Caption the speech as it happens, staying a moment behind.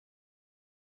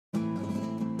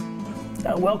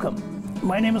Welcome.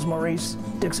 My name is Maurice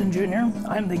Dixon, Jr.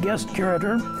 I'm the guest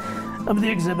curator of the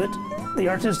exhibit, The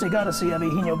Artistic Odyssey of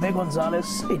Higinio V.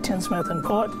 Gonzales, a tinsmith and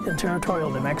poet in Territorial,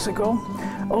 New Mexico,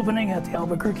 opening at the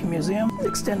Albuquerque Museum,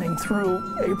 extending through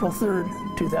April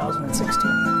 3rd,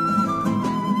 2016.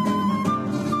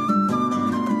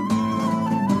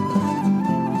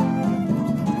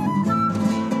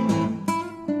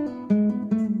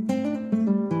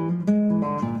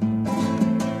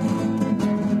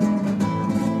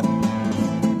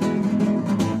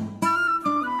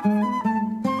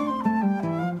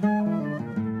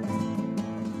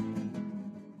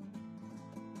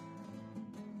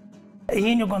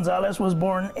 Higinio Gonzales was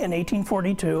born in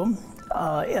 1842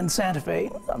 in Santa Fe,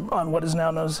 on what is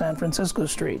now known as San Francisco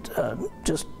Street,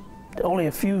 just only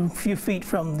a few feet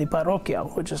from the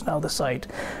Parroquia, which is now the site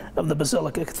of the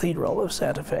Basilica Cathedral of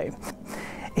Santa Fe.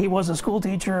 He was a school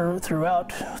teacher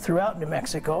throughout New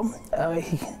Mexico.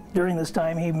 During this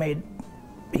time, he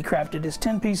crafted his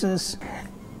tin pieces.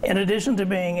 In addition to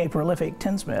being a prolific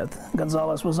tinsmith,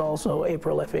 Gonzales was also a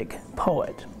prolific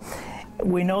poet.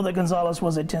 We know that Gonzales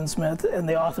was a tinsmith and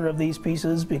the author of these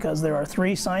pieces because there are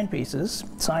 3 signed pieces,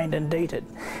 signed and dated.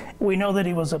 We know that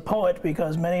he was a poet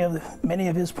because many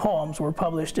of his poems were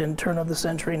published in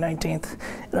turn-of-the-century 19th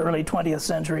and early 20th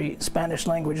century Spanish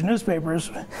language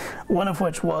newspapers, one of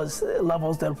which was La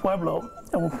Voz del Pueblo,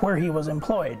 where he was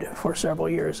employed for several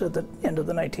years at the end of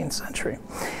the 19th century.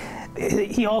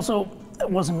 He also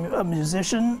was a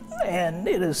musician, and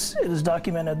it is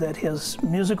documented that his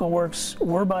musical works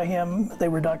were by him. They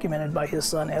were documented by his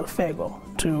son El Fego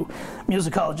to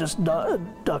musicologist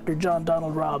Dr. John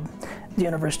Donald Robb at the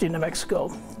University of New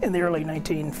Mexico in the early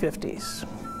 1950s.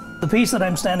 The piece that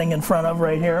I'm standing in front of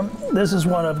right here, this is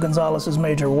one of Gonzales's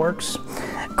major works,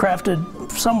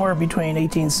 crafted somewhere between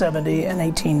 1870 and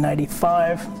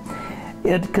 1895.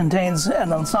 It contains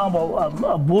an ensemble of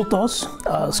bultos,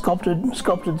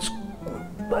 sculpted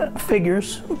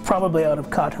figures, probably out of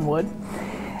cottonwood.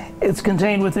 It's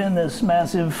contained within this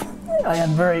massive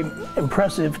and very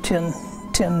impressive tin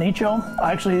nicho.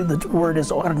 Actually, the word is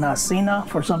hornacina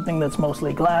for something that's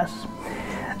mostly glass.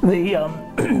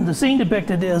 The scene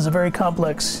depicted is a very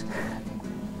complex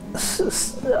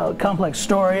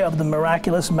story of the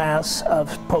miraculous Mass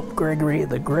of Pope Gregory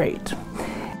the Great.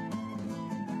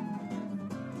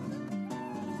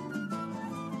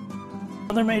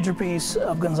 Another major piece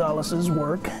of Gonzales's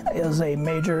work is a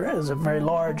very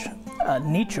large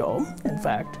nicho. In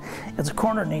fact, it's a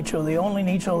corner nicho, the only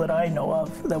nicho that I know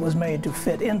of that was made to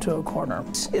fit into a corner.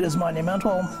 It is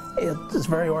monumental, it is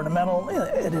very ornamental,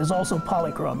 it is also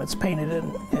polychrome. It's painted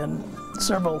in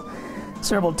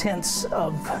several tints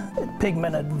of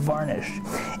pigmented varnish.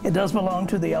 It does belong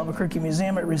to the Albuquerque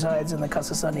Museum. It resides in the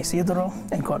Casa San Isidro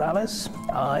in Corrales.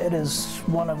 It is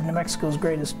one of New Mexico's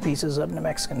greatest pieces of New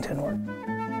Mexican tin work.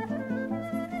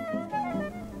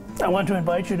 I want to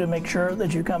invite you to make sure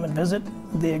that you come and visit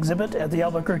the exhibit at the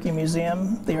Albuquerque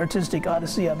Museum, The Artistic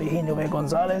Odyssey of Higinio V.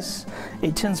 Gonzales,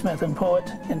 a tinsmith and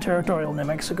poet in Territorial, New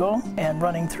Mexico, and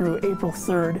running through April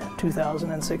 3rd,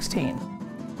 2016.